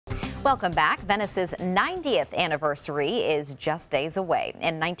Welcome back. Venice's 90th anniversary is just days away.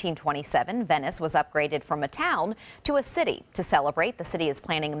 In 1927, Venice was upgraded from a town to a city. To celebrate, the city is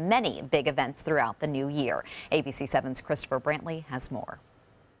planning many big events throughout the new year. ABC 7's Christopher Brantley has more.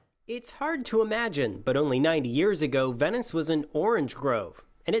 It's hard to imagine, but only 90 years ago, Venice was an orange grove.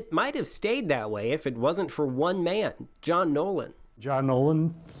 And it might have stayed that way if it wasn't for one man, John Nolan. John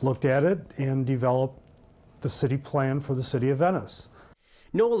Nolan looked at it and developed the city plan for the city of Venice.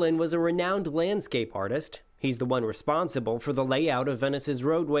 Nolan was a renowned landscape artist. He's the one responsible for the layout of Venice's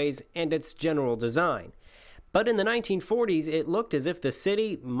roadways and its general design. But in the 1940s, it looked as if the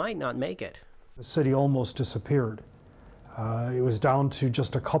city might not make it. The city almost disappeared. It was down to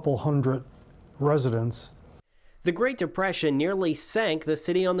just a couple hundred residents. The Great Depression nearly sank the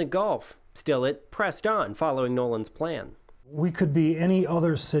city on the Gulf. Still, it pressed on following Nolan's plan. We could be any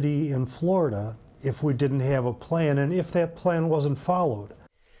other city in Florida if we didn't have a plan and if that plan wasn't followed.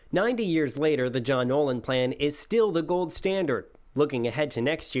 90 years later, the John Nolan plan is still the gold standard. Looking ahead to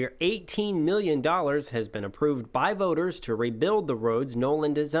next year, $18 million has been approved by voters to rebuild the roads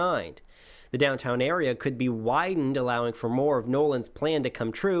Nolan designed. The downtown area could be widened, allowing for more of Nolan's plan to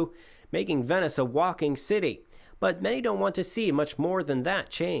come true, making Venice a walking city. But many don't want to see much more than that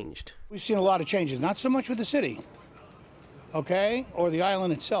changed. We've seen a lot of changes, not so much with the city, okay, or the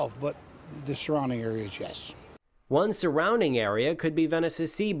island itself, but the surrounding areas, yes. One surrounding area could be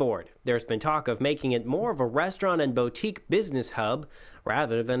Venice's seaboard. There's been talk of making it more of a restaurant and boutique business hub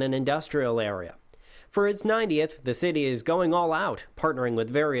rather than an industrial area. For its 90th, the city is going all out, partnering with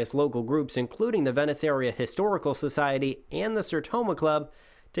various local groups, including the Venice Area Historical Society and the Sertoma Club,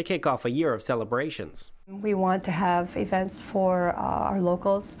 to kick off a year of celebrations. We want to have events for our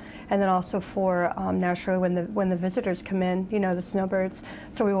locals, and then also for naturally when the visitors come in, you know, the snowbirds.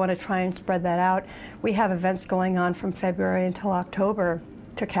 So we want to try and spread that out. We have events going on from February until October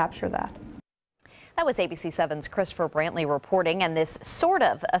to capture that. That was ABC 7's Christopher Brantley reporting, and this sort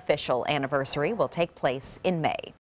of official anniversary will take place in May.